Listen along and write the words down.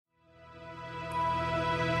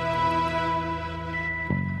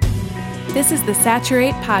This is the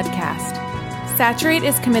Saturate Podcast. Saturate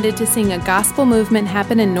is committed to seeing a gospel movement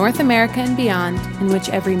happen in North America and beyond, in which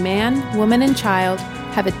every man, woman, and child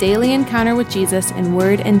have a daily encounter with Jesus in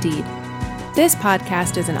word and deed. This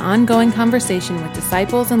podcast is an ongoing conversation with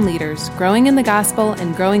disciples and leaders growing in the gospel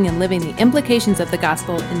and growing in living the implications of the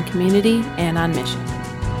gospel in community and on mission.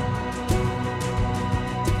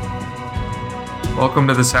 Welcome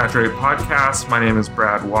to the Saturate Podcast. My name is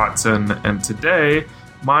Brad Watson, and today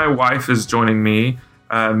my wife is joining me,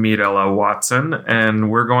 Mirela Watson,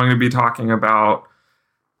 and we're going to be talking about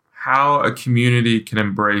how a community can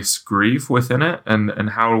embrace grief within it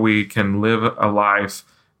and how we can live a life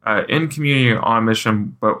in community and on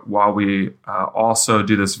mission, but while we also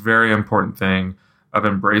do this very important thing of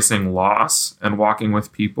embracing loss and walking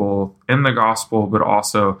with people in the gospel, but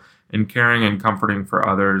also in caring and comforting for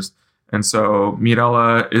others. And so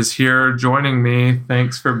Mirela is here joining me.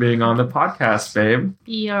 Thanks for being on the podcast, babe.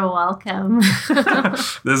 You're welcome.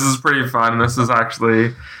 This is pretty fun. This is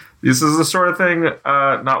the sort of thing,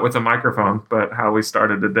 not with a microphone, but how we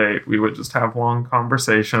started a date. We would just have long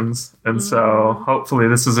conversations. And so hopefully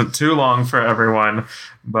this isn't too long for everyone,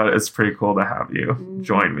 but it's pretty cool to have you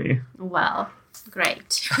join me. Well,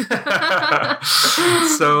 great.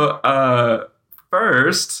 So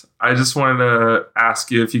first, I just wanted to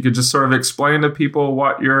ask you if you could just sort of explain to people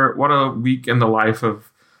what a week in the life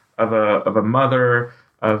of a mother,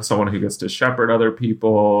 of someone who gets to shepherd other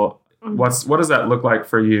people. What does that look like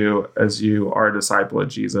for you as you are a disciple of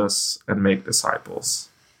Jesus and make disciples?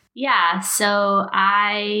 Yeah, so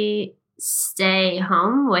I stay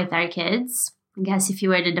home with our kids. I guess if you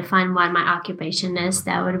were to define what my occupation is,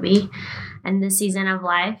 that would be in this season of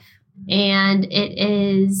life. And it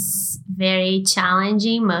is very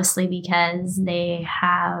challenging, mostly because they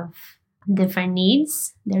have different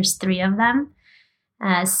needs. There's 3 of them,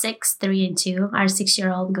 6, 3, and 2. Our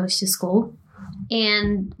 6-year-old goes to school.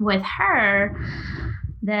 And with her,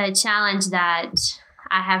 the challenge that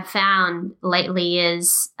I have found lately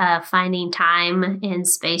is finding time and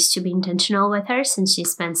space to be intentional with her, since she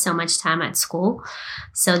spends so much time at school.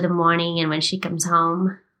 So the morning and when she comes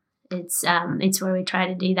home, it's where we try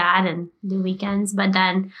to do that, and do weekends. But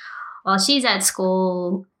then while she's at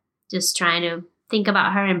school, just trying to think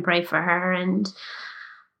about her and pray for her and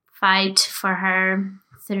fight for her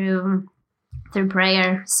through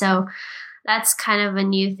prayer. So that's kind of a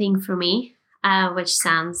new thing for me, which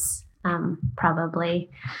sounds probably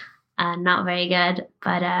not very good.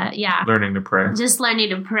 But yeah. Learning to pray. Just learning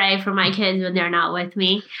to pray for my kids when they're not with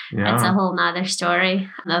me. Yeah. That's a whole nother story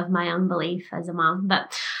of my own belief as a mom.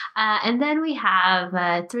 But and then we have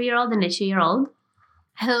a 3-year-old and a 2-year-old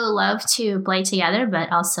who love to play together,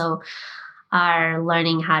 but also are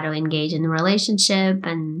learning how to engage in the relationship.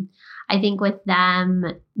 And I think with them,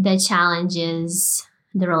 the challenge is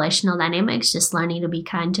the relational dynamics, just learning to be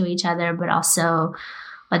kind to each other, but also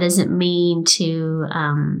what does it mean to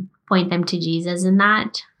point them to Jesus in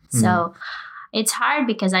that. So it's hard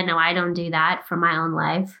because I know I don't do that for my own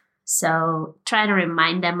life. So trying to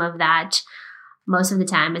remind them of that most of the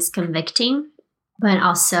time is convicting, but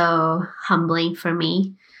also humbling for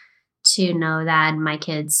me to know that my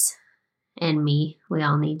kids and me, we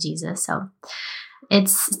all need Jesus. So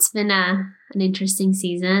it's been an interesting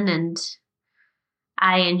season, and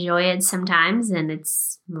I enjoy it sometimes, and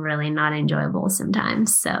it's really not enjoyable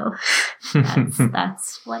sometimes. So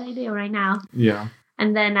that's what I do right now. Yeah.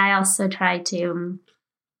 And then I also try to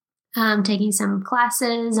taking some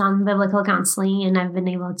classes on biblical counseling, and I've been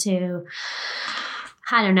able to,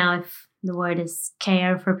 I don't know if the word is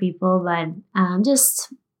care for people, but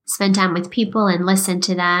just spend time with people and listen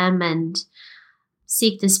to them and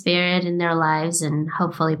seek the Spirit in their lives and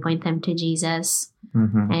hopefully point them to Jesus.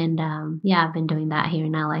 And yeah, I've been doing that here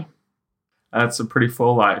in LA. That's a pretty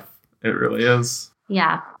full life. It really is.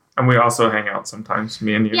 Yeah. And we also hang out sometimes,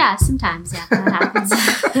 me and you. Yeah, sometimes. Yeah, that happens.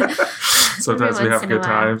 Sometimes we have good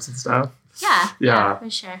times and stuff. Yeah, for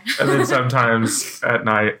sure. And then sometimes at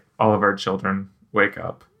night, all of our children wake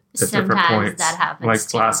up at different points. That happens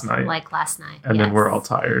like last night. And then we're all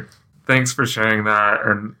tired. Thanks for sharing that.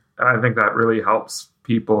 And I think that really helps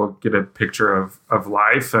people get a picture of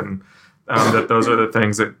life, and that those are the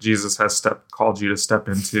things that Jesus has called you to step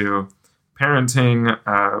into. Parenting,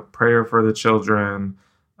 prayer for the children,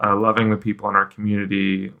 loving the people in our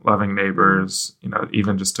community, loving neighbors,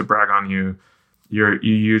 even just to brag on you. You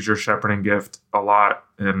use your shepherding gift a lot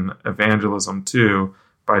in evangelism too,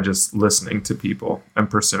 by just listening to people and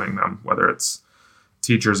pursuing them, whether it's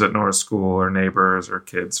teachers at North School or neighbors or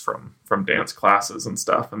kids from dance classes and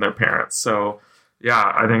stuff and their parents. So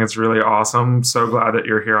yeah, I think it's really awesome. So glad that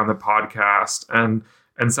you're here on the podcast, and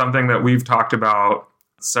something that we've talked about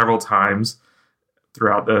several times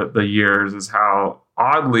throughout the years is how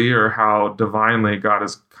oddly or how divinely God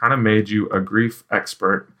has kind of made you a grief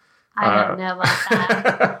expert. I don't know about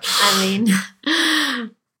that. I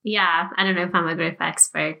mean, yeah, I don't know if I'm a grief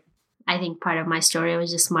expert. I think part of my story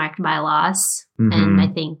was just marked by loss. And I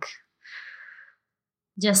think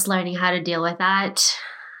just learning how to deal with that.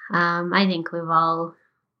 I think we've all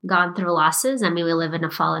gone through losses. I mean, we live in a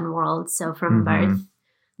fallen world. So from birth,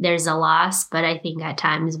 there's a loss. But I think at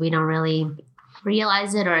times we don't really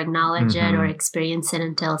realize it or acknowledge it or experience it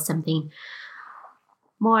until something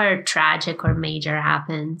more tragic or major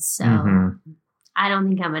happens. So I don't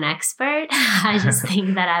think I'm an expert. I just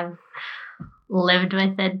think that I've lived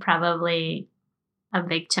with it probably a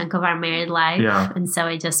big chunk of our married life. Yeah. And so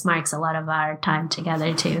it just marks a lot of our time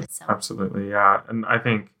together too. So. Absolutely. Yeah. And I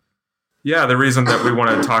think, the reason that we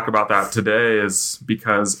want to talk about that today is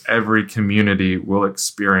because every community will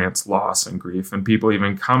experience loss and grief, and people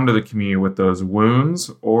even come to the community with those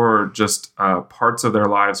wounds or just parts of their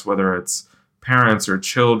lives, whether it's parents or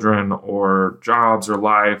children or jobs or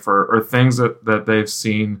life or things that they've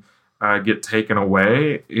seen get taken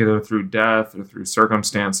away either through death or through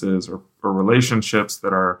circumstances or relationships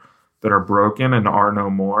that are broken and are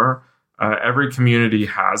no more. Every community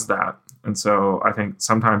has that. And so I think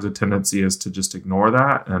sometimes a tendency is to just ignore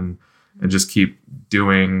that and just keep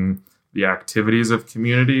doing the activities of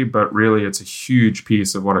community. But really, it's a huge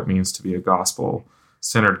piece of what it means to be a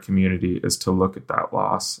gospel-centered community is to look at that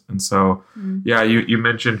loss. And so, you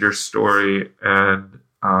mentioned your story and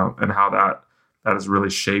how that has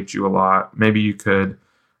really shaped you a lot. Maybe you could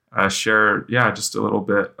share, just a little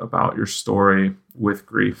bit about your story with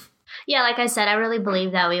grief. Yeah, like I said, I really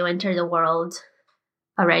believe that we enter the world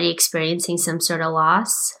already experiencing some sort of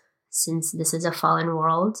loss since this is a fallen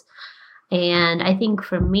world. And I think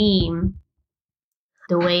for me,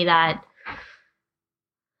 the way that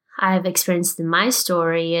I've experienced in my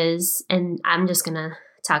story is, and I'm just going to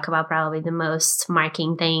talk about probably the most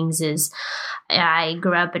marking things, is I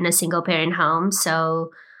grew up in a single parent home.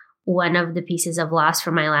 So one of the pieces of loss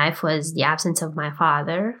for my life was the absence of my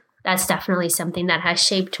father. That's definitely something that has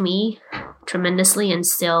shaped me tremendously and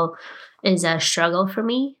still is a struggle for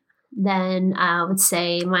me. Then I would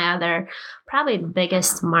say my other probably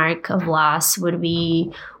biggest mark of loss would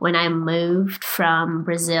be when I moved from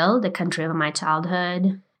Brazil, the country of my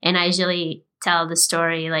childhood. And I usually tell the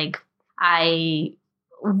story like I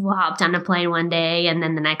hopped on a plane one day and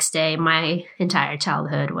then the next day my entire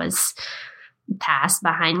childhood was passed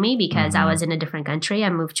behind me because I was in a different country.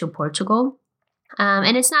 I moved to Portugal.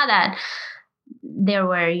 And it's not that there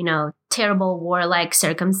were, terrible war-like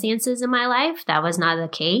circumstances in my life. That was not the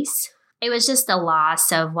case. It was just the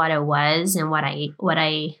loss of what it was and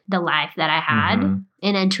the life that I had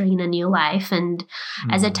in entering a new life. And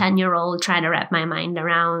as a 10-year-old, trying to wrap my mind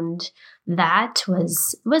around that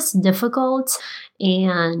was difficult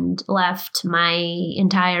and left my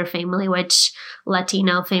entire family, which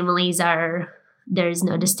Latino families are. There's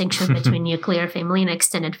no distinction between nuclear family and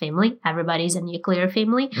extended family. Everybody's a nuclear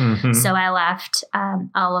family. So I left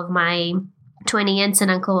all of my 20 aunts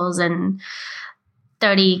and uncles and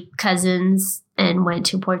 30 cousins and went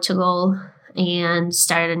to Portugal and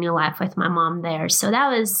started a new life with my mom there. So that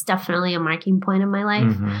was definitely a marking point in my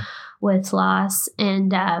life with loss.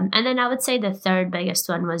 And then I would say the third biggest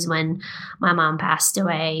one was when my mom passed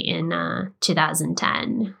away in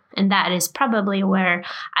 2010. And that is probably where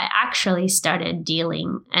I actually started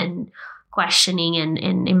dealing and questioning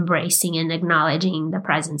and embracing and acknowledging the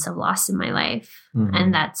presence of loss in my life.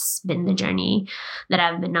 And that's been the journey that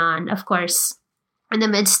I've been on. Of course, in the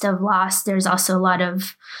midst of loss, there's also a lot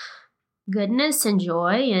of goodness and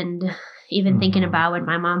joy. And even thinking about when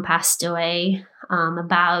my mom passed away,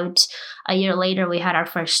 about a year later, we had our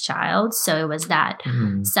first child. So it was that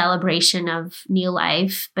celebration of new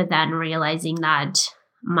life, but then realizing that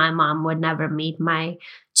my mom would never meet my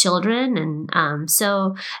children. And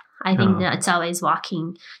so I think that it's always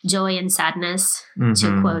walking joy and sadness,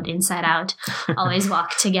 to quote Inside Out, always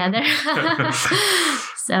walk together.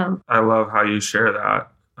 So I love how you share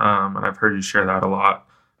that. And I've heard you share that a lot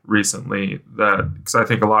recently, because I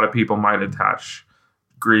think a lot of people might attach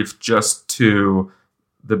grief just to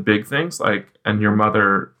the big things, and your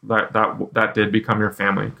mother, that did become your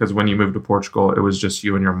family, because when you moved to Portugal, it was just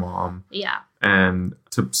you and your mom. Yeah. And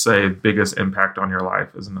to say biggest impact on your life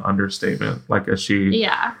is an understatement. As she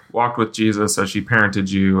walked with Jesus, as she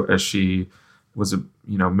parented you, as she was a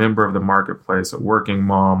member of the marketplace, a working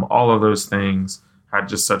mom, all of those things had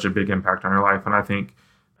just such a big impact on her life. And I think,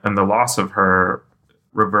 and the loss of her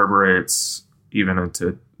reverberates even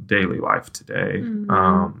into daily life today.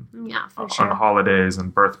 for sure. On holidays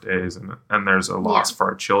and birthdays, and there's a loss for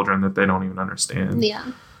our children that they don't even understand.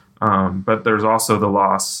 Yeah. But there's also the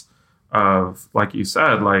loss of, like you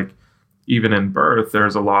said, like even in birth,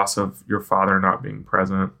 there's a loss of your father not being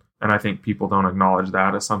present. And I think people don't acknowledge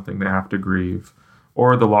that as something they have to grieve.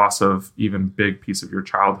 Or the loss of even big piece of your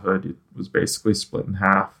childhood. It was basically split in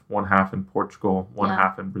half, one half in Portugal, one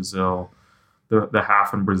half in Brazil. The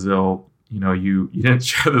half in Brazil, you didn't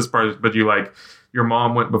share this part, but your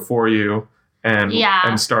mom went before you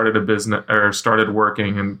and started a business or started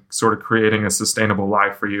working and sort of creating a sustainable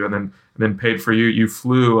life for you, and then paid for you. You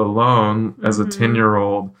flew alone as a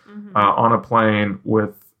 10-year-old on a plane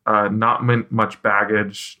with not much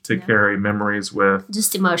baggage to carry memories with.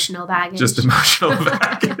 Just emotional baggage.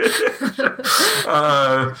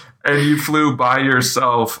 And you flew by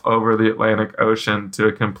yourself over the Atlantic Ocean to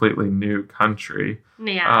a completely new country.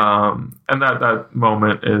 Yeah. And that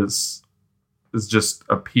moment is just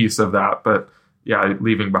a piece of that. But yeah,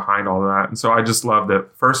 leaving behind all of that. And so I just love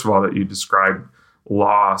that, first of all, that you described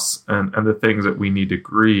loss and the things that we need to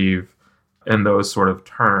grieve in those sort of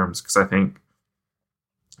terms. Because I think,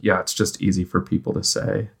 it's just easy for people to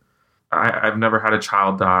say. I've never had a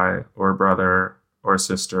child die, or a brother, or a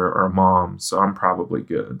sister, or a mom, so I'm probably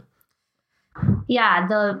good. Yeah,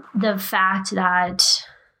 the fact that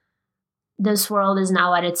this world is not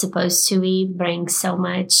what it's supposed to be brings so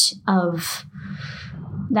much of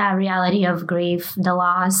that reality of grief, the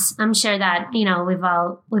loss. I'm sure that,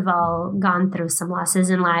 we've all gone through some losses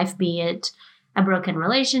in life, be it a broken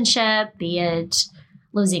relationship, be it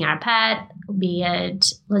losing our pet, be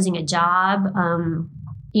it losing a job.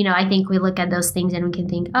 I think we look at those things and we can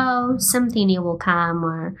think, oh, something new will come,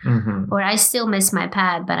 or I still miss my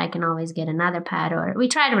pet, but I can always get another pet, or we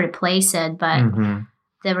try to replace it. But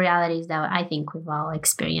the reality is that I think we've all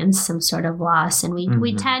experienced some sort of loss, and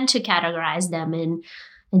we tend to categorize them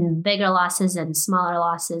in bigger losses and smaller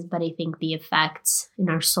losses. But I think the effects in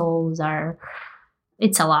our souls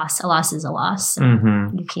it's a loss. A loss is a loss.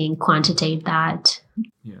 You can quantitate that.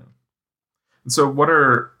 Yeah. So what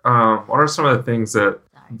are some of the things that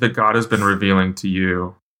God has been revealing to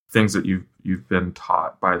you, things that you've been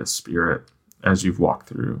taught by the Spirit as you've walked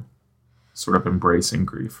through sort of embracing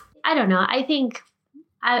grief? I don't know. I think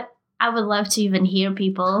I would love to even hear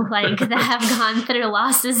people that have gone through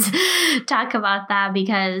losses talk about that,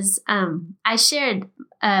 because I shared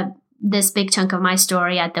this big chunk of my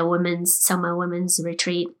story at the women's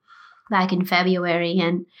retreat back in February.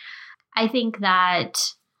 And I think that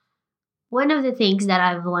one of the things that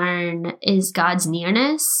I've learned is God's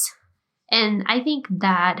nearness. And I think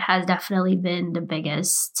that has definitely been the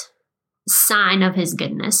biggest sign of his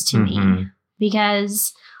goodness to me.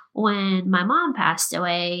 Because when my mom passed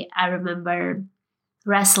away, I remember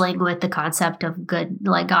wrestling with the concept of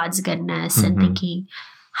God's goodness and thinking,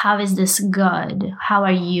 how is this good? How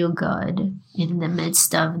are you good in the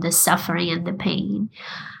midst of the suffering and the pain?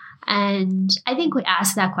 And I think we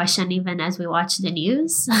ask that question even as we watch the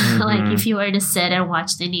news. If you were to sit and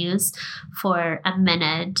watch the news for a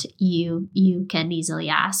minute, you can easily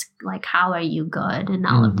ask, how are you good in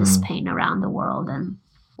all of this pain around the world? And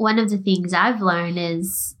one of the things I've learned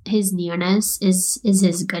is his nearness is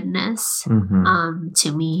his goodness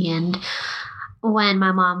to me. And when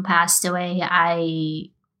my mom passed away,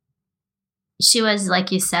 she was,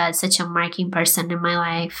 like you said, such a marking person in my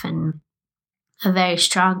life, and a very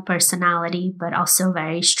strong personality, but also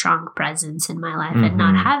very strong presence in my life. And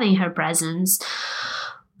not having her presence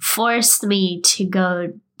forced me to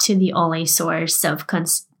go to the only source of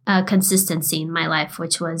consistency in my life,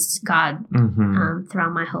 which was God,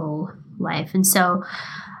 throughout my whole life. And so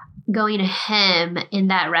going to him in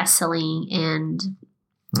that wrestling and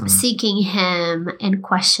seeking him and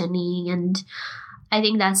questioning, and I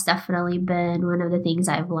think that's definitely been one of the things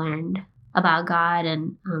I've learned about God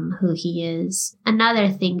and who he is. Another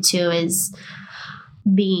thing too is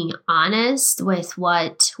being honest with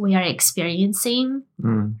what we are experiencing,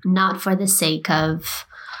 not for the sake of,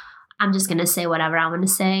 I'm just going to say whatever I want to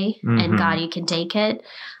say and God, you can take it.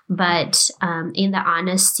 But in the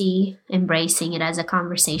honesty, embracing it as a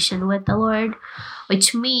conversation with the Lord,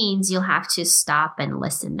 which means you'll have to stop and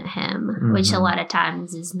listen to him, which a lot of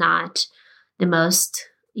times is not the most,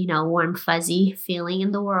 warm, fuzzy feeling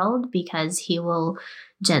in the world, because he will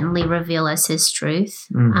gently reveal us his truth.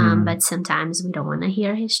 But sometimes we don't want to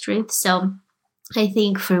hear his truth. So I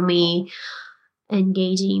think for me,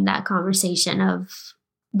 engaging that conversation of,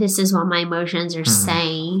 this is what my emotions are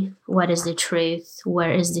saying. What is the truth?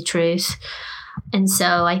 Where is the truth? And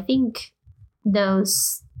so I think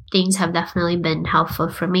those things have definitely been helpful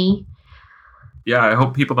for me. Yeah, I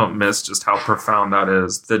hope people don't miss just how profound that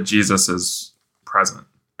is, that Jesus is present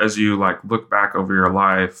as you like look back over your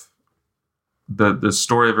life, the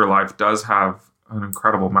story of your life does have an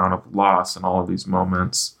incredible amount of loss in all of these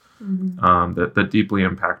moments that deeply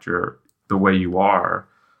impact the way you are,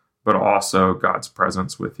 but also God's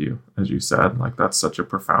presence with you, as you said. Like, that's such a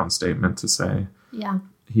profound statement to say. Yeah.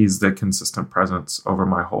 He's the consistent presence over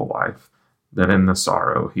my whole life, that in the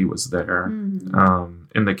sorrow, he was there.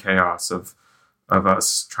 In the chaos of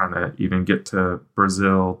us trying to even get to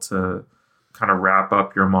Brazil to kind of wrap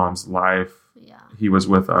up your mom's life. Yeah. He was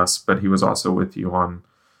with us, but he was also with you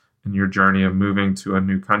in your journey of moving to a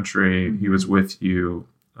new country. He was with you,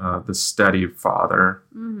 the steady father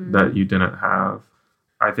that you didn't have.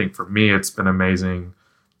 I think for me, it's been amazing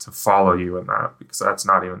to follow you in that, because that's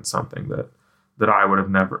not even something that I would have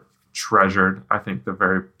never treasured. I think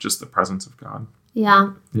just the presence of God.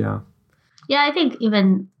 Yeah. Yeah. Yeah, I think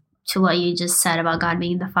even to what you just said about God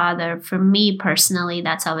being the father, for me personally,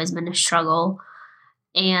 that's always been a struggle.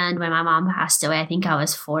 And when my mom passed away, I think I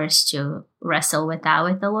was forced to wrestle with that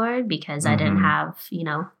with the Lord, because I didn't have,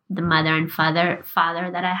 the mother and father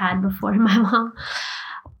that I had before my mom.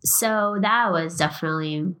 So that was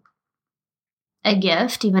definitely a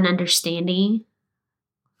gift, even understanding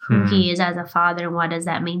who he is as a father and what does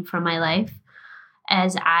that mean for my life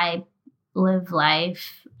as I live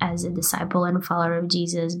life as a disciple and a follower of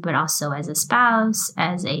Jesus, but also as a spouse,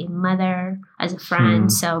 as a mother, as a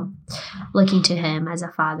friend. So looking to him as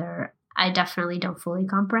a father, I definitely don't fully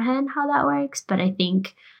comprehend how that works. But I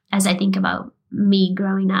think as I think about me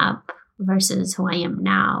growing up versus who I am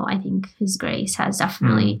now, I think his grace has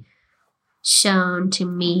definitely shown to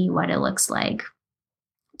me what it looks like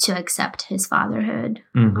to accept his fatherhood.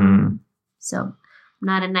 So I'm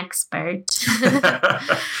not an expert.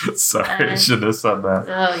 Sorry, I should have said that.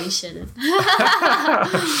 Oh, you shouldn't.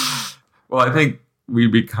 Well, I think we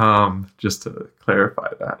become, just to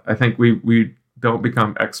clarify that, I think we don't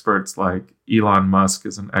become experts like Elon Musk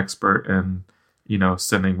is an expert in,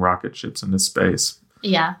 sending rocket ships into space.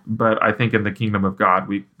 Yeah. But I think in the kingdom of God,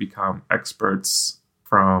 we become experts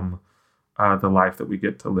from the life that we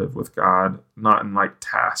get to live with God, not in like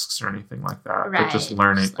tasks or anything like that, but just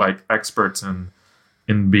learning, just like experts in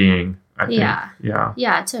being, I think. Yeah,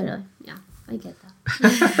 totally. Yeah, I get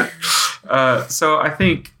that. So I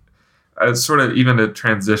think sort of even to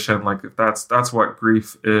transition, like if that's what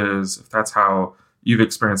grief is, if that's how you've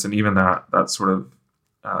experienced, and even that sort of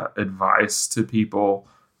advice to people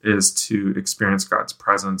is to experience God's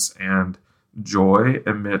presence and joy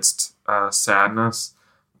amidst sadness.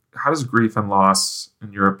 How does grief and loss,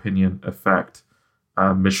 in your opinion, affect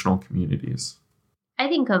missional communities? I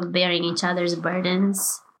think of bearing each other's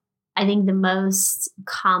burdens. I think the most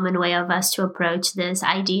common way of us to approach this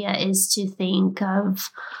idea is to think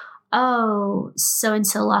of, oh,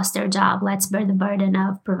 so-and-so lost their job. Let's bear the burden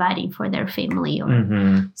of providing for their family.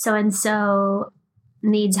 Or so-and-so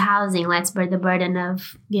needs housing. Let's bear the burden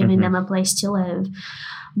of giving them a place to live.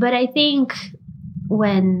 But I think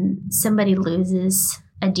when somebody loses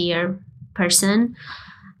a dear person,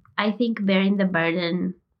 I think bearing the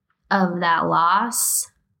burden of that loss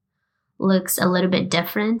looks a little bit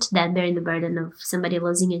different than bearing the burden of somebody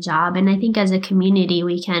losing a job. And I think as a community,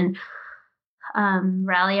 we can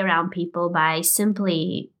rally around people by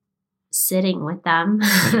simply sitting with them.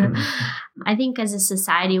 I think as a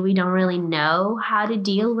society, we don't really know how to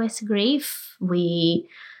deal with grief. We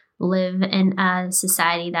live in a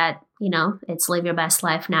society that, it's live your best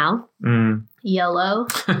life now. YOLO.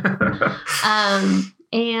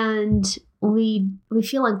 And we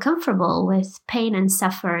feel uncomfortable with pain and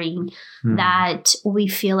suffering that we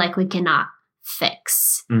feel like we cannot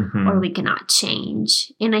fix or we cannot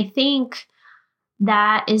change. And I think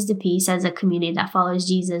that is the piece as a community that follows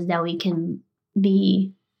Jesus, that we can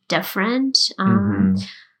be different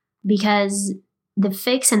because the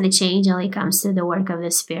fix and the change only comes through the work of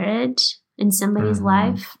the Spirit in somebody's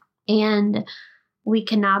life. And we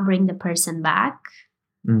cannot bring the person back,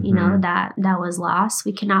 that was lost.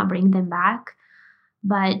 We cannot bring them back,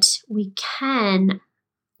 but we can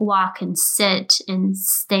walk and sit and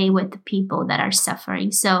stay with the people that are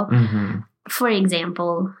suffering. So, for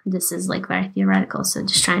example, this is like very theoretical, so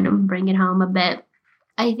just trying to bring it home a bit.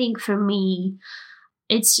 I think for me,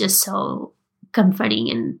 it's just so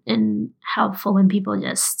comforting and helpful when people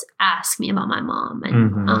just ask me about my mom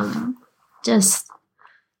and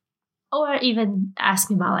or even ask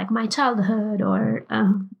me about like my childhood or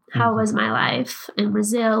how was my life in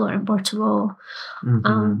Brazil or in Portugal.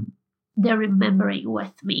 They're remembering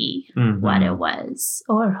with me what it was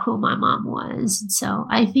or who my mom was. So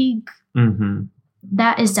I think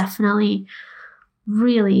that is definitely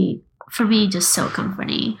really, for me, just so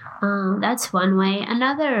comforting. That's one way.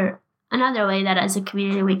 Another another way that as a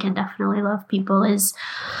community we can definitely love people is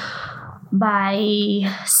by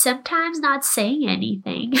sometimes not saying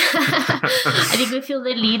anything. I think we feel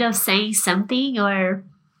the need of saying something or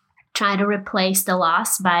trying to replace the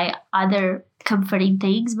loss by other comforting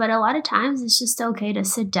things. But a lot of times it's just okay to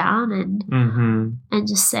sit down and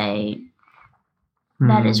just say,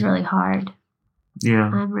 that is really hard. Yeah.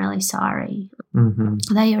 I'm really sorry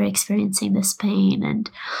that you're experiencing this pain. And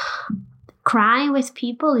crying with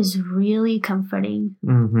people is really comforting.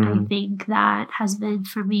 I think that has been,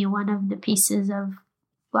 for me, one of the pieces of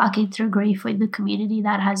walking through grief with the community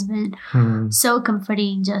that has been so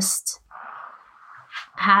comforting, just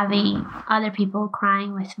having other people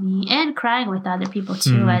crying with me and crying with other people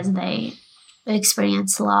too as they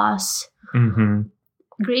experience loss.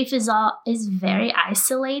 Grief is very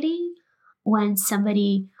isolating. When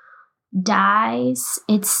somebody dies,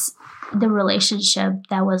 it's the relationship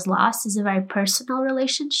that was lost is a very personal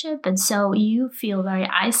relationship. And so you feel very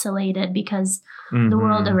isolated because the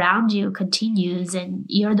world around you continues and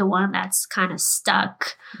you're the one that's kind of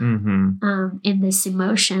stuck in this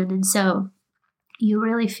emotion. And so you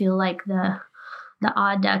really feel like the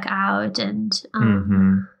odd duck out. And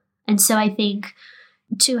so I think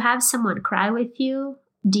to have someone cry with you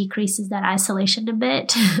decreases that isolation a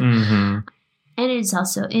bit. And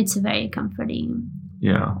it's very comforting.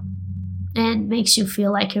 Yeah. And makes you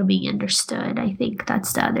feel like you're being understood. I think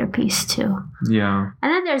that's the other piece too. Yeah.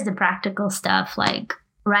 And then there's the practical stuff, like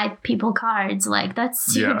write people cards, like that's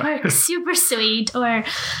super sweet, or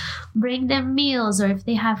bring them meals, or if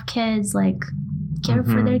they have kids, like care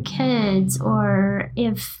for their kids, or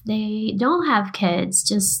if they don't have kids,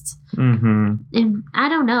 just I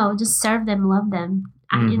don't know, just serve them, love them,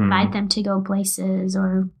 invite them to go places,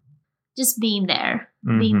 or just being there.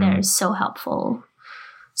 Being there is so helpful,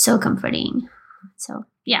 so comforting. So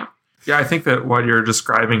yeah, I think that what you're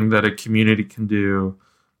describing that a community can do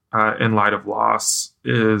in light of loss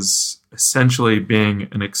is essentially being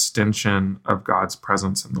an extension of God's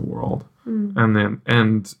presence in the world.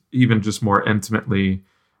 And even just more intimately,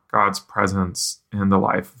 God's presence in the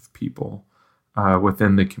life of people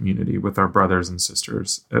within the community, with our brothers and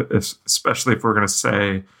sisters, especially if we're going to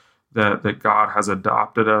say that God has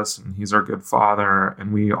adopted us and he's our good father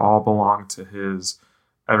and we all belong to his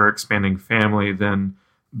ever-expanding family, then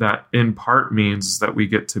that in part means that we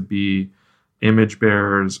get to be image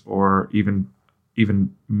bearers or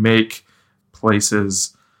even make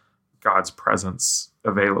places God's presence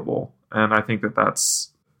available. And I think that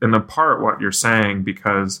that's in a part what you're saying,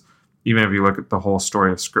 because even if you look at the whole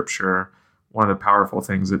story of Scripture, one of the powerful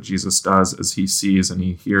things that Jesus does is he sees and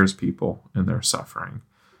he hears people in their suffering.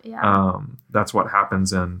 Yeah. That's what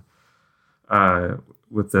happens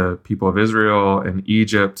with the people of Israel and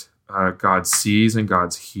Egypt. God sees and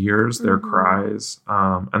God hears their cries.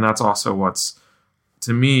 And that's also what's,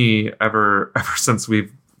 to me, ever since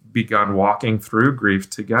we've begun walking through grief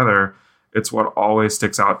together, it's what always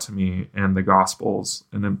sticks out to me in the Gospels,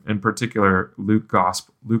 and in particular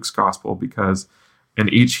Luke's Gospel, because in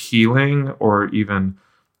each healing or even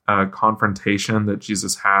confrontation that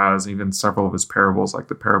Jesus has, even several of his parables, like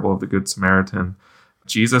the parable of the Good Samaritan,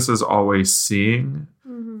 Jesus is always seeing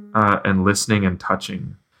and listening and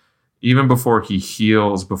touching. Even before he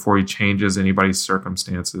heals, before he changes anybody's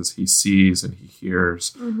circumstances, he sees and he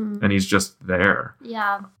hears, and he's just there.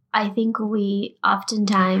 Yeah. I think we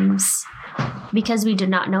oftentimes, because we do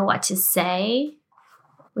not know what to say,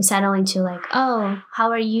 we settle into like, oh, how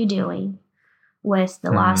are you doing with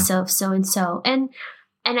the loss of so-and-so? And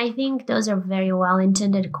I think those are very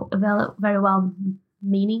well-intended, very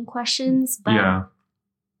well-meaning questions. But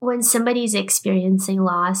when somebody's experiencing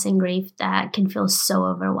loss and grief, that can feel so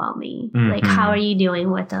overwhelming. Like, how are you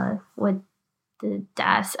doing with the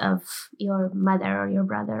death of your mother or your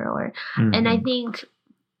brother? Or and I think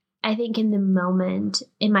in the moment,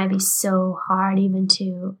 it might be so hard even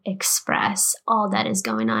to express all that is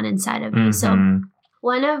going on inside of you. So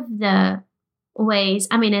one of the ways,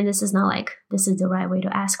 I mean, and this is not like this is the right way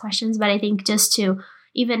to ask questions, but I think just to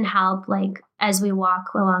even help, like, as we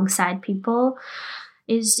walk alongside people,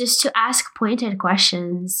 is just to ask pointed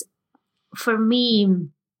questions. For me,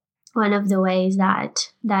 one of the ways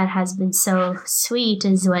that has been so sweet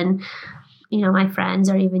is when, my friends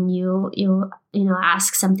or even you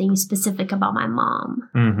ask something specific about my mom.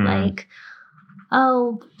 Like,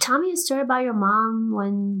 oh, tell me a story about your mom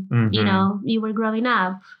when, you were growing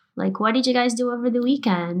up. Like, what did you guys do over the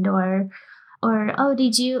weekend? Or, oh,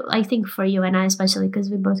 did you, I think for you and I, especially because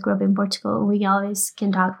we both grew up in Portugal, we always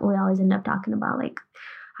end up talking about, like,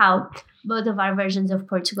 how both of our versions of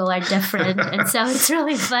Portugal are different. And so it's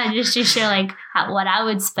really fun just to share like what I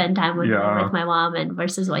would spend time with my mom and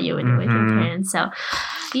versus what you would do with your parents. So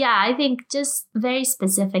yeah, I think just very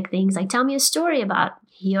specific things like tell me a story about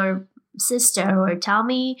your sister, or tell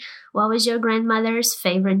me what was your grandmother's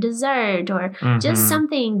favorite dessert, or just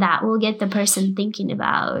something that will get the person thinking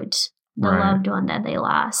about the loved one that they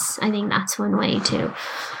lost. I think that's one way to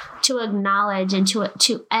acknowledge and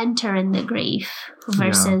to enter in the grief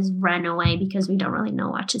versus run away because we don't really know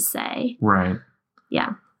what to say. Right.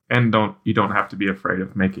 Yeah. And you don't have to be afraid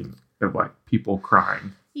of like people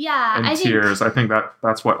crying. Yeah. And tears. I think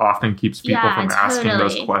that's what often keeps people from asking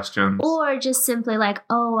those questions. Or just simply like,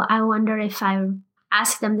 oh, I wonder if I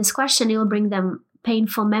ask them this question, it will bring them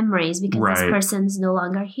painful memories because this person's no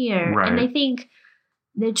longer here. Right. And I think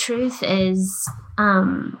the truth is,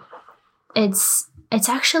 it's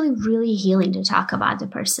actually really healing to talk about the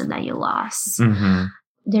person that you lost.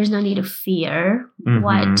 There's no need to fear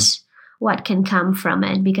what can come from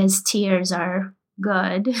it because tears are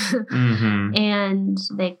good and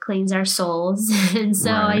they cleanse our souls. And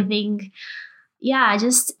so I think,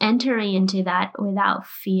 just entering into that without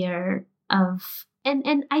fear of,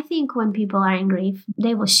 and I think when people are in grief,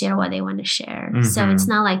 they will share what they want to share. So it's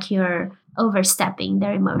not like you're overstepping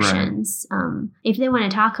their emotions. If they want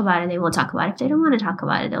to talk about it, they will talk about it. If they don't want to talk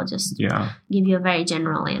about it, they'll just give you a very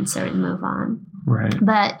general answer and move on. Right.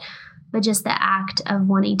 But just the act of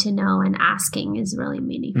wanting to know and asking is really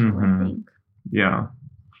meaningful, I think. Yeah.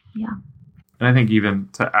 Yeah. And I think even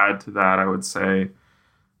to add to that, I would say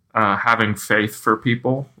having faith for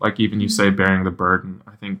people, like even you say bearing the burden.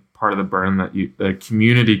 I think part of the burden that the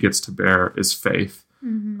community gets to bear is faith.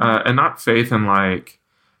 And not faith in like,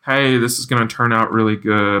 hey, this is going to turn out really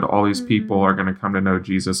good. All these people are going to come to know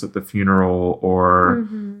Jesus at the funeral, or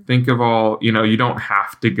think of all, you don't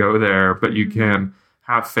have to go there, but you can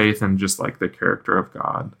have faith in just like the character of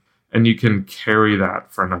God. And you can carry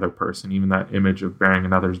that for another person. Even that image of bearing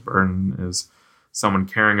another's burden is someone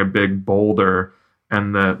carrying a big boulder,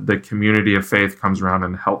 and the community of faith comes around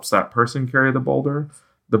and helps that person carry the boulder.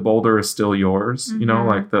 The boulder is still yours,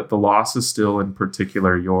 like the loss is still in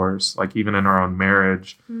particular yours. Like even in our own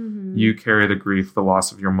marriage, you carry the grief, the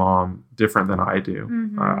loss of your mom different than I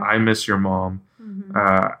do. I miss your mom.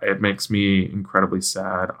 It makes me incredibly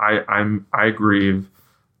sad. I grieve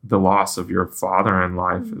the loss of your father in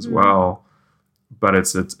life as well, but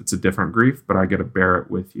it's a different grief, but I get to bear it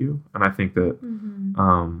with you. And I think that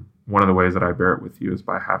one of the ways that I bear it with you is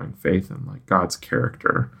by having faith in like God's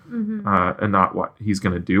character, and not what he's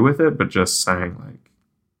going to do with it, but just saying like,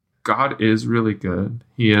 God is really good.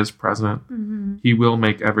 He is present. He will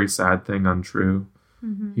make every sad thing untrue.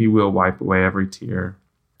 He will wipe away every tear.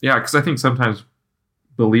 Yeah. Cause I think sometimes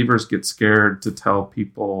believers get scared to tell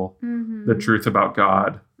people the truth about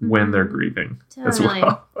God when they're grieving as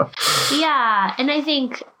well. Yeah. And I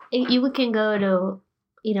think we can go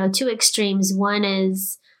to, two extremes. One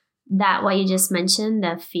is that what you just mentioned,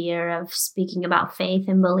 the fear of speaking about faith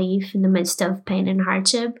and belief in the midst of pain and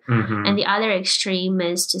hardship. And the other extreme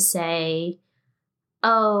is to say,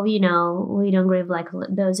 oh, we don't grieve like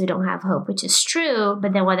those who don't have hope, which is true.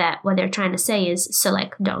 But then what they're trying to say is, so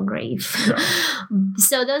like, don't grieve.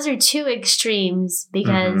 So those are two extremes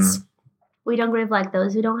because we don't grieve like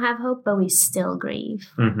those who don't have hope, but we still grieve.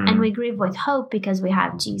 And we grieve with hope because we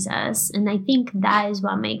have Jesus. And I think that is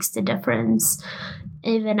what makes the difference.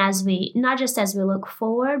 Even as not just as we look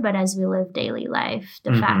forward, but as we live daily life,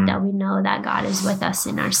 the fact that we know that God is with us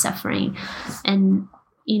in our suffering. And,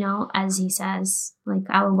 as he says, like,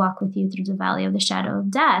 I will walk with you through the valley of the shadow of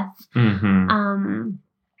death.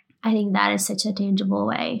 I think that is such a tangible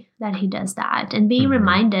way that he does that. And being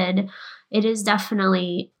reminded, it is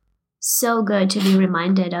definitely so good to be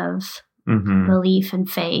reminded of belief and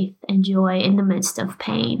faith and joy in the midst of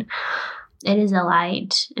pain. It is a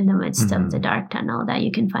light in the midst of the dark tunnel that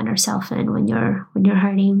you can find yourself in when you're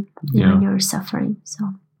hurting, when you're suffering.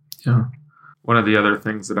 So, one of the other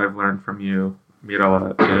things that I've learned from you,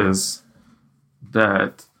 Mirela, is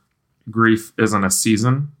that grief isn't a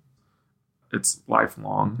season; it's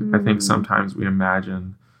lifelong. I think sometimes we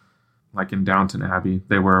imagine, like in Downton Abbey,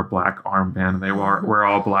 they wear a black armband and they wear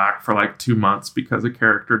all black for like 2 months because a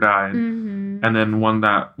character died. And then when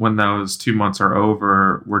those 2 months are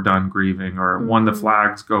over, we're done grieving. Or when the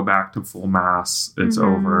flags go back to full mass, it's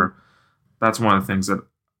over. That's one of the things that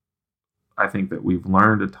I think that we've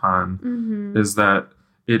learned a ton is that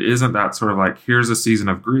it isn't that sort of like, here's a season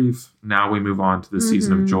of grief, now we move on to the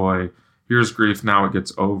season of joy. Here's grief, now it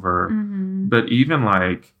gets over. But even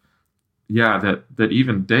like, that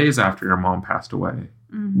even days after your mom passed away,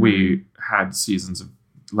 we had seasons of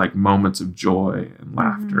like moments of joy and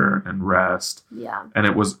laughter and rest. Yeah. And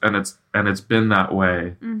it's been that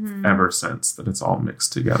way ever since, that it's all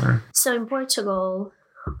mixed together. So in Portugal,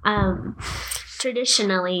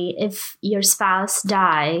 traditionally, if your spouse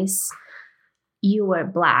dies, you wear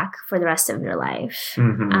black for the rest of your life.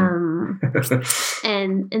 And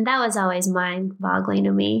that was always mind-boggling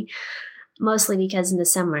to me. Mostly because in the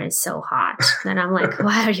summer it's so hot. Then I'm like,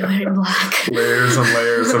 why are you wearing black? Layers and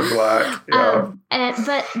layers of black. Yeah.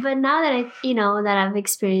 But now that that I've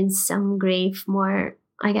experienced some grief more,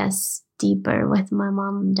 I guess, deeper with my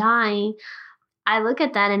mom dying, I look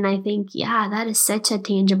at that and I think, yeah, that is such a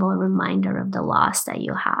tangible reminder of the loss that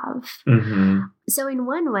you have. So in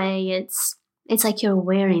one way, it's like you're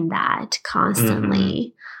wearing that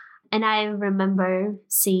constantly. And I remember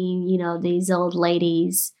seeing, these old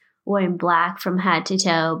ladies wearing black from head to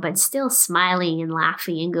toe, but still smiling and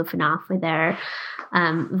laughing and goofing off with their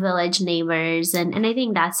village neighbors. And I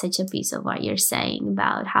think that's such a piece of what you're saying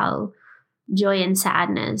about how joy and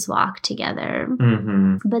sadness walk together.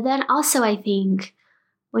 But then also I think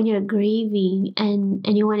when you're grieving and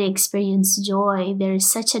you want to experience joy, there's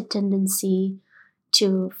such a tendency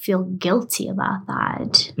to feel guilty about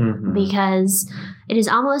that because it is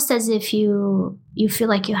almost as if you feel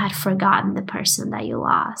like you had forgotten the person that you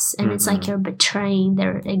lost, and it's like you're betraying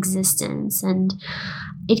their existence, and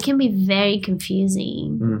it can be very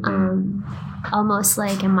confusing. Almost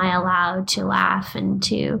like, am I allowed to laugh and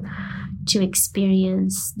to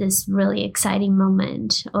experience this really exciting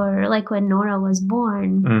moment? Or like when Nora was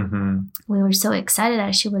born, we were so excited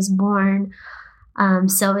that she was born.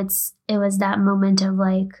 So it was that moment of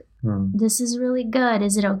like, this is really good.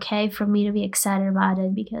 Is it okay for me to be excited about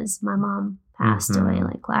it because my mom passed away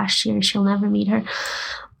like last year? She'll never meet her.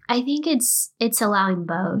 I think it's allowing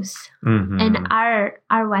both. And our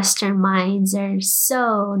Western minds are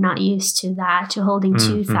so not used to that, to holding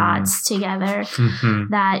two thoughts together,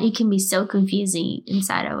 that it can be so confusing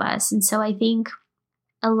inside of us. And so I think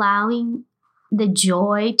allowing the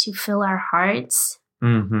joy to fill our hearts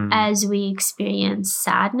as we experience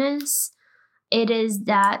sadness, it is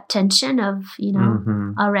that tension of,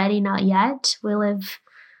 already not yet. We live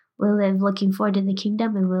looking forward to the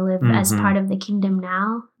kingdom, and we live as part of the kingdom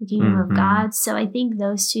now, the kingdom of God. So I think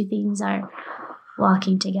those two things are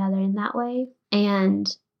walking together in that way. And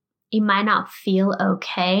it might not feel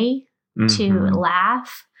okay to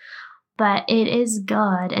laugh, but it is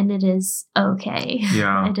good and it is okay.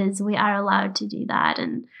 Yeah. It is. We are allowed to do that.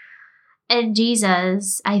 And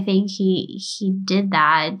Jesus, I think he did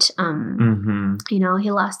that.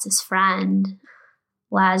 He lost his friend,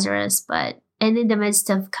 Lazarus, and in the midst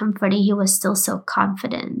of comforting, he was still so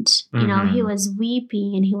confident. He was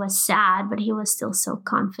weeping and he was sad, but he was still so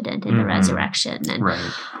confident in the resurrection. And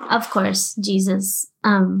of course, Jesus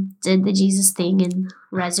did the Jesus thing and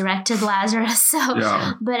resurrected Lazarus. So,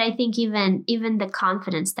 but I think even the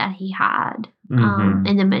confidence that he had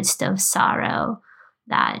in the midst of sorrow,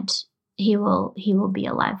 that he will be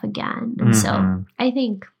alive again. And so I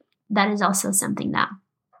think that is also something that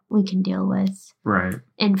we can deal with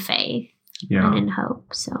in faith and in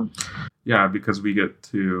hope. So because we get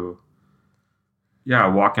to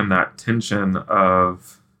walk in that tension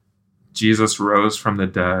of Jesus rose from the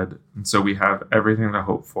dead, and so we have everything to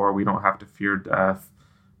hope for. We don't have to fear death.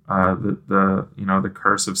 The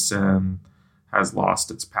curse of sin has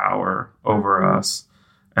lost its power over us.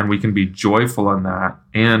 And we can be joyful in that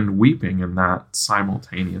and weeping in that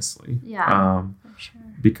simultaneously. For sure.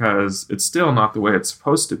 Because it's still not the way it's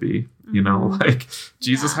supposed to be. Like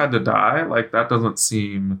Jesus had to die. Like that doesn't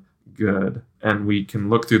seem good. And we can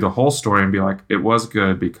look through the whole story and be like, it was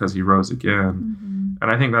good because he rose again. And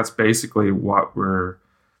I think that's basically what we're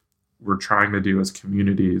trying to do as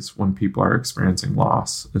communities when people are experiencing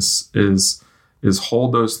loss is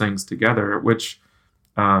hold those things together, which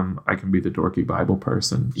I can be the dorky Bible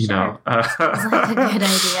person, Sounds like a good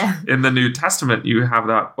idea. In the New Testament, you have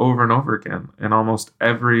that over and over again. In almost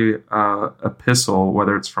every epistle,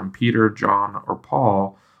 whether it's from Peter, John, or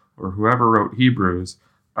Paul, or whoever wrote Hebrews.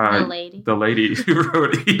 The lady who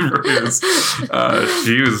wrote Hebrews.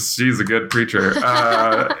 She's a good preacher.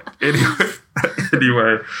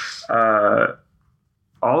 Anyway,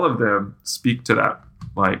 all of them speak to that.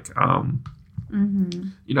 Like,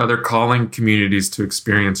 they're calling communities to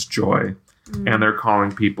experience joy, and they're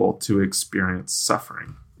calling people to experience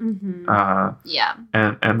suffering. And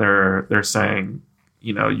they're saying,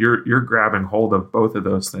 you're grabbing hold of both of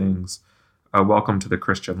those things. Welcome to the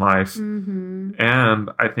Christian life. And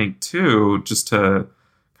I think too, just to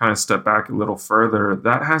kind of step back a little further,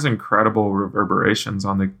 that has incredible reverberations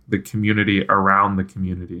on the community around the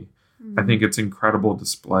community. I think it's incredible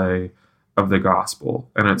display of the gospel.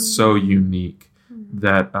 And it's so unique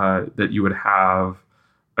that that you would have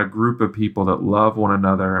a group of people that love one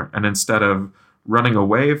another, and instead of running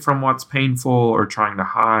away from what's painful or trying to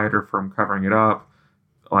hide or from covering it up,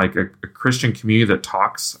 like a Christian community that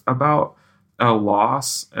talks about a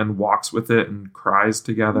loss and walks with it and cries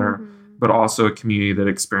together, but also a community that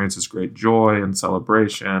experiences great joy and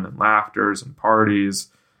celebration and laughters and parties.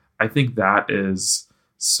 I think that is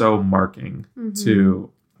so marking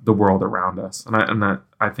to the world around us. And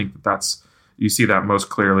I think that's, you see that most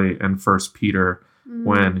clearly in 1 Peter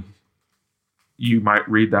when you might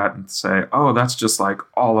read that and say, oh, that's just like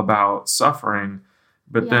all about suffering.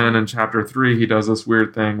 But then in chapter 3, he does this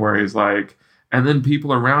weird thing where he's like, and then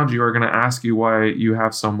people around you are going to ask you why you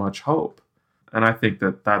have so much hope. And I think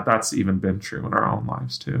that's even been true in our own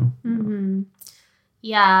lives too.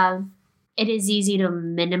 Yeah. It is easy to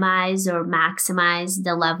minimize or maximize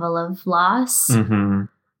the level of loss.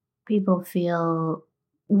 People feel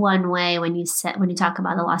one way when you talk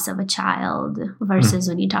about the loss of a child versus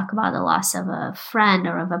when you talk about the loss of a friend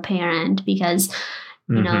or of a parent, because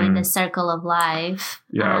you know, in the circle of life.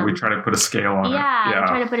 Yeah, we try to put a scale on it. Yeah,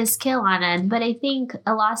 try to put a scale on it. But I think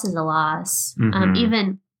a loss is a loss.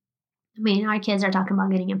 Our kids are talking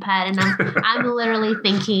about getting a pet, and I'm literally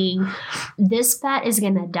thinking, this pet is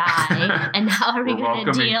gonna die, and how are we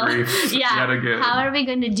gonna deal? Yeah, how are we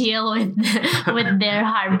gonna deal with their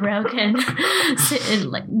heart broken,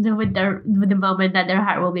 with the moment that their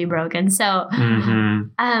heart will be broken? So,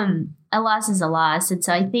 a loss is a loss, and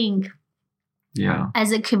so I think,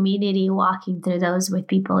 as a community, walking through those with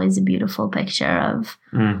people is a beautiful picture of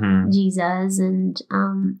Jesus and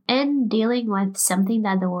dealing with something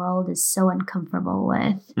that the world is so uncomfortable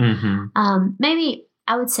with. Maybe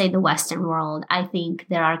I would say the Western world. I think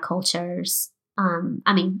there are cultures.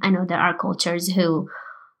 I know there are cultures who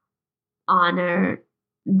honor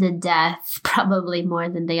the death probably more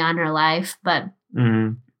than they honor life, but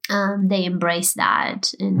they embrace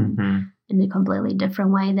that in a completely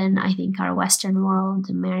different way than I think our Western world,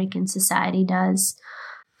 American society does.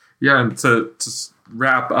 Yeah, and to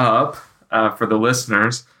wrap up for the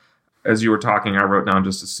listeners, as you were talking, I wrote down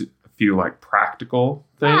just a few like practical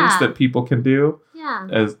things that people can do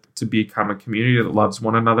as to become a community that loves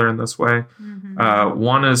one another in this way.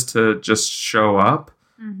 One is to just show up.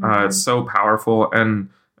 It's so powerful, and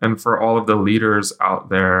for all of the leaders out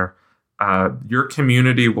there, your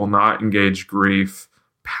community will not engage grief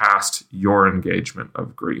past your engagement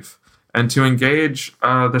of grief, and to engage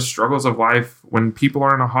the struggles of life when people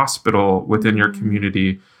are in a hospital within your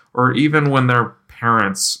community, or even when their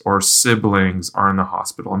parents or siblings are in the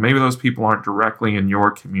hospital. And maybe those people aren't directly in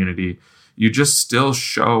your community. You just still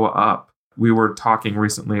show up. We were talking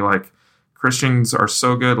recently, like Christians are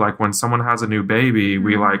so good. Like when someone has a new baby,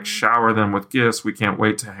 we like shower them with gifts. We can't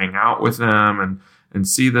wait to hang out with them and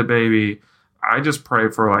see the baby. I just pray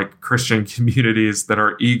for like Christian communities that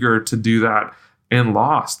are eager to do that in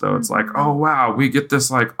loss, though. It's like, oh, wow, we get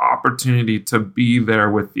this like opportunity to be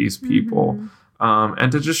there with these people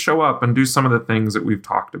and to just show up and do some of the things that we've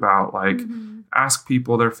talked about, like ask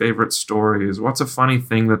people their favorite stories. What's a funny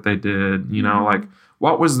thing that they did? You know, like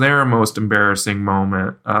what was their most embarrassing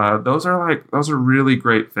moment? Those are really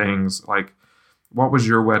great things. Like, what was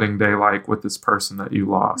your wedding day like with this person that you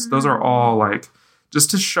lost? Those are all like, just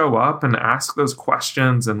to show up and ask those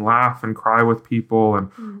questions and laugh and cry with people and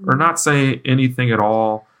or not say anything at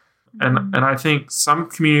all. And I think some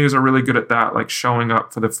communities are really good at that, like showing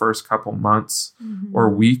up for the first couple months or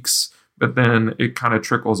weeks, but then it kind of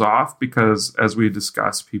trickles off because, as we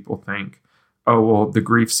discussed, people think, oh, well, the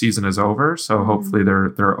grief season is over, so hopefully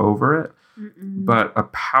they're over it. But a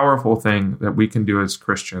powerful thing that we can do as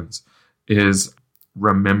Christians is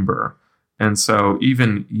remember. And so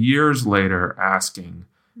even years later, asking,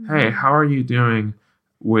 hey, how are you doing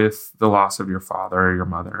with the loss of your father or your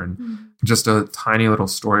mother? And just a tiny little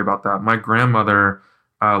story about that. My grandmother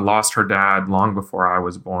lost her dad long before I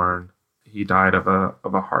was born. He died of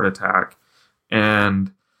a heart attack.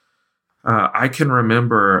 And I can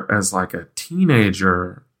remember as like a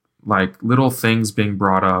teenager, like little things being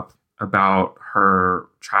brought up about her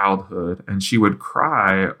childhood. And she would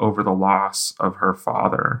cry over the loss of her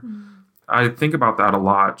father. I think about that a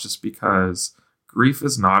lot just because grief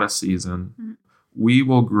is not a season. We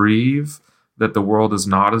will grieve that the world is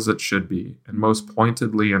not as it should be, and most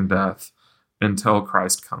pointedly in death, until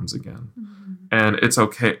Christ comes again. And it's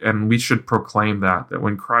okay. And we should proclaim that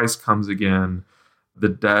when Christ comes again, the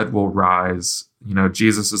dead will rise. You know,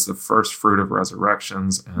 Jesus is the first fruit of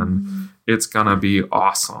resurrections, and it's going to be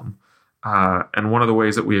awesome. And one of the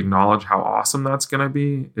ways that we acknowledge how awesome that's going to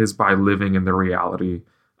be is by living in the reality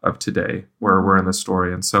of today where we're in the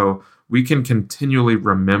story. And so we can continually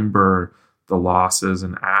remember the losses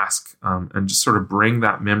and ask and just sort of bring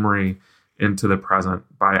that memory into the present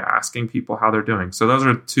by asking people how they're doing. So those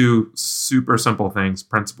are two super simple things,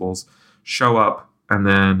 principles: show up and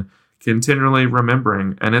then continually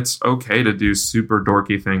remembering. And it's okay to do super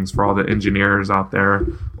dorky things for all the engineers out there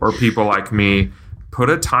or people like me. Put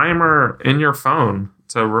a timer in your phone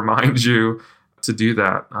to remind you to do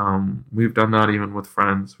that. We've done that even with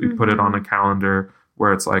friends. We put it on a calendar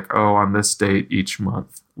where it's like, oh, on this date each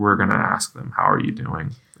month, we're going to ask them, how are you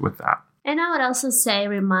doing with that? And I would also say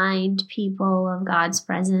remind people of God's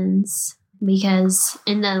presence, because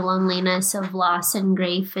in the loneliness of loss and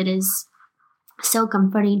grief, it is so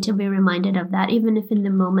comforting to be reminded of that, even if in the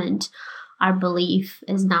moment our belief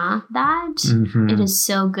is not that. It is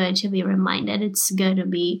so good to be reminded. It's good to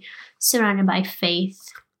be surrounded by faith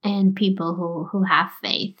and people who have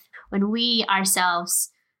faith. When we ourselves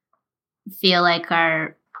feel like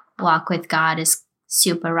our walk with God is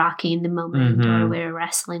super rocky in the moment, or we're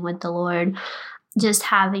wrestling with the Lord, just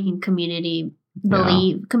having community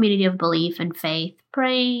of belief and faith,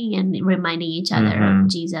 praying and reminding each other of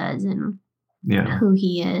Jesus and who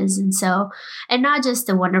he is. And so, and not just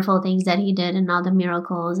the wonderful things that he did and all the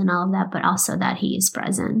miracles and all of that, but also that he is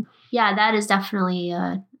present. Yeah, that is definitely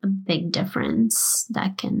a big difference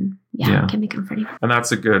that can be comforting. And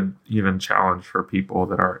that's a good even challenge for people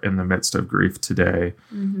that are in the midst of grief today.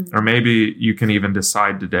 Or maybe you can even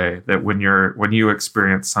decide today that when you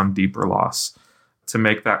experience some deeper loss, to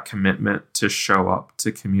make that commitment to show up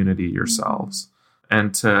to community yourselves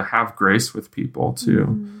and to have grace with people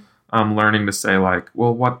too. Learning to say like,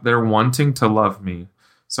 well, what they're wanting to love me.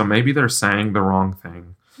 So maybe they're saying the wrong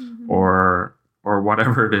thing or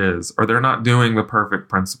whatever it is, or they're not doing the perfect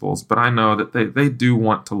principles, but I know that they do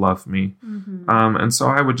want to love me. And so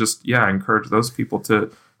I would just, encourage those people to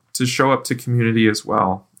show up to community as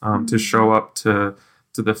well, to show up to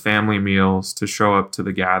the family meals, to show up to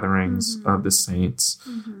the gatherings of the saints,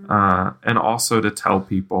 and also to tell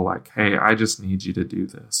people like, hey, I just need you to do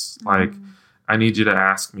this. Like, I need you to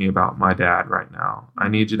ask me about my dad right now. I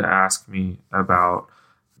need you to ask me about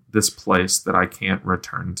this place that I can't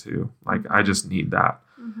return to. Like, I just need that.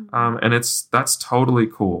 And that's totally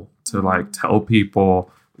cool to like tell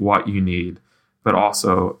people what you need, but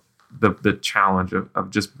also the challenge of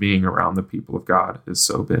just being around the people of God is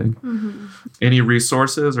so big. Any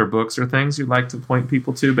resources or books or things you'd like to point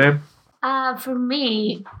people to, babe? For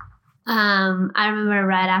me, I remember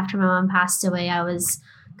right after my mom passed away, I was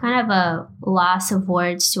kind of a loss of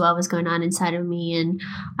words to what was going on inside of me. And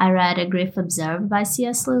I read A Grief Observed by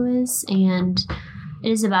C.S. Lewis, and it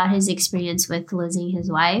is about his experience with losing his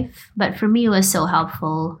wife. But for me, it was so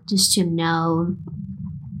helpful just to know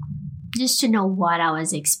what I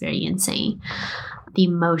was experiencing, the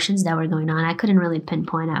emotions that were going on. I couldn't really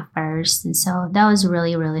pinpoint at first. And so that was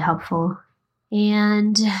really, really helpful.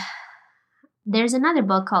 And there's another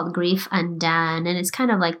book called Grief Undone, and it's kind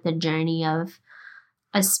of like the journey of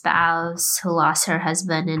a spouse who lost her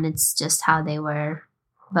husband, and it's just how they were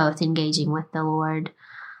both engaging with the Lord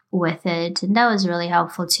with it. And that was really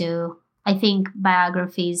helpful too. I think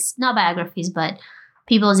not biographies, but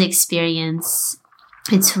people's experience,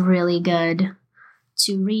 it's really good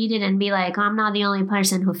to read it and be like, I'm not the only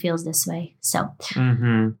person who feels this way. So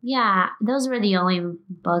those were the only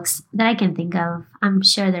books that I can think of. I'm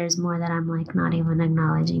sure there's more that I'm like not even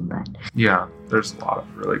acknowledging, but there's a lot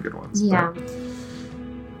of really good ones.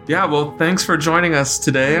 Yeah, well, thanks for joining us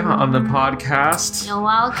today on the podcast. You're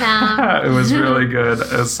welcome. It was really good.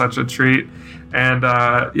 It was such a treat. And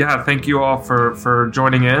thank you all for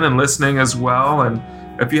joining in and listening as well. And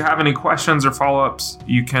if you have any questions or follow-ups,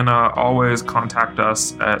 you can always contact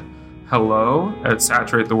us at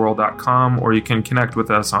hello@saturatetheworld.com, or you can connect with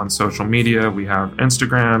us on social media. We have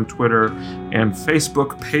Instagram, Twitter, and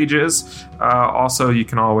Facebook pages. Also, you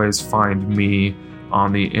can always find me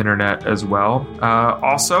on the internet as well.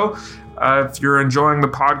 Also, if you're enjoying the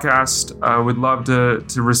podcast, we'd love to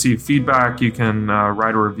receive feedback. You can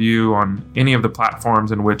write a review on any of the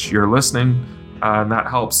platforms in which you're listening. And that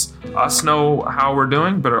helps us know how we're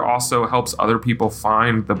doing, but it also helps other people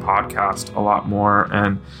find the podcast a lot more.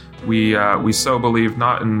 And we so believe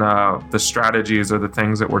not in the strategies or the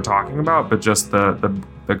things that we're talking about, but just the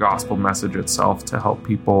gospel message itself to help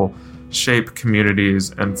people shape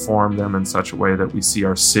communities and form them in such a way that we see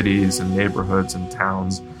our cities and neighborhoods and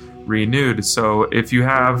towns renewed. So if you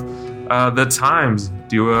have the times,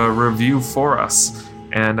 do a review for us.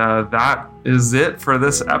 And that is it for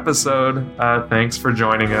this episode. Thanks for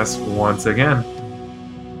joining us once again.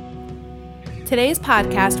 Today's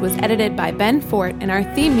podcast was edited by Ben Fort, and our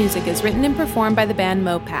theme music is written and performed by the band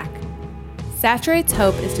Mopac. Saturate's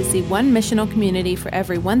hope is to see one missional community for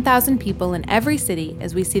every 1,000 people in every city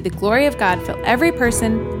as we see the glory of God fill every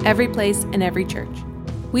person, every place, and every church.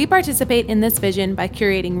 We participate in this vision by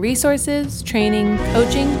curating resources, training,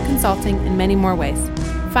 coaching, consulting, and many more ways.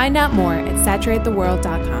 Find out more at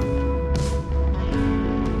saturatetheworld.com.